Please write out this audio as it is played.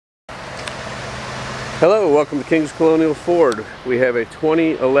Hello, welcome to Kings Colonial Ford. We have a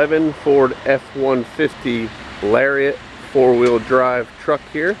 2011 Ford F-150 Lariat four-wheel drive truck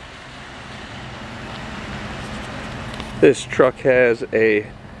here. This truck has a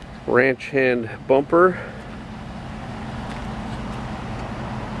ranch hand bumper,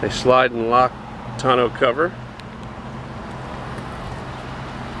 a slide and lock tonneau cover,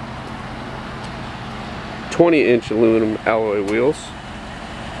 20-inch aluminum alloy wheels,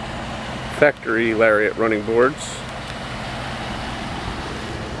 factory Lariat running boards.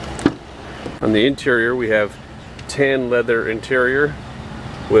 On the interior we have tan leather interior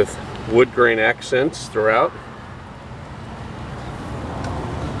with wood grain accents throughout.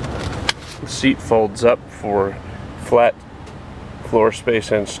 The seat folds up for flat floor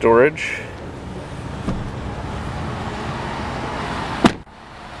space and storage.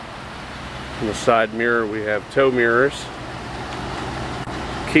 On the side mirror we have tow mirrors,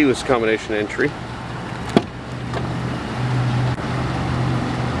 keyless combination entry.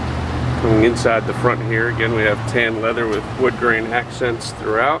 Coming inside the front here, again we have tan leather with wood grain accents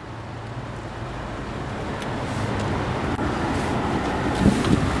throughout.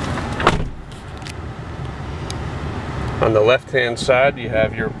 On the left hand side you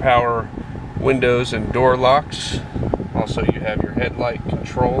have your power windows and door locks. Also you have your headlight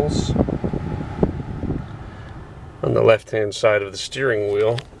controls. On the left hand side of the steering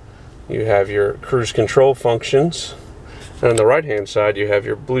wheel you have your cruise control functions, and on the right hand side you have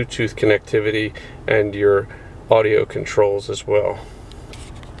your Bluetooth connectivity and your audio controls as well.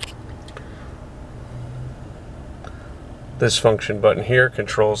 This function button here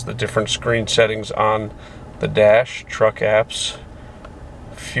controls the different screen settings on the dash, truck apps,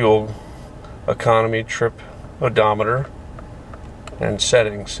 fuel economy, trip odometer, and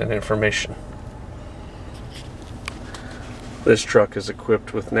settings and information. This truck is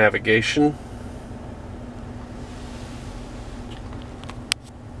equipped with navigation,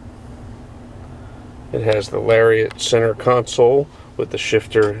 it has the Lariat center console with the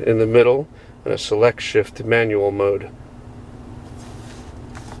shifter in the middle and a select shift manual mode.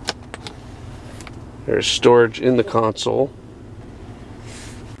 There's storage in the console,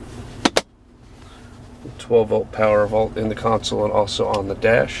 12-volt power vault in the console and also on the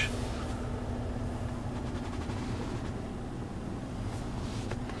dash.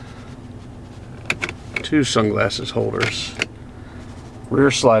 Two sunglasses holders.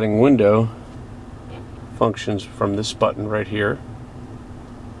 Rear sliding window functions from this button right here.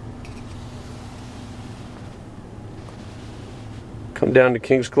 Come down to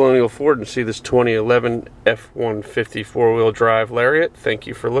Kings Colonial Ford and see this 2011 F-150 four-wheel drive Lariat. Thank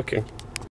you for looking.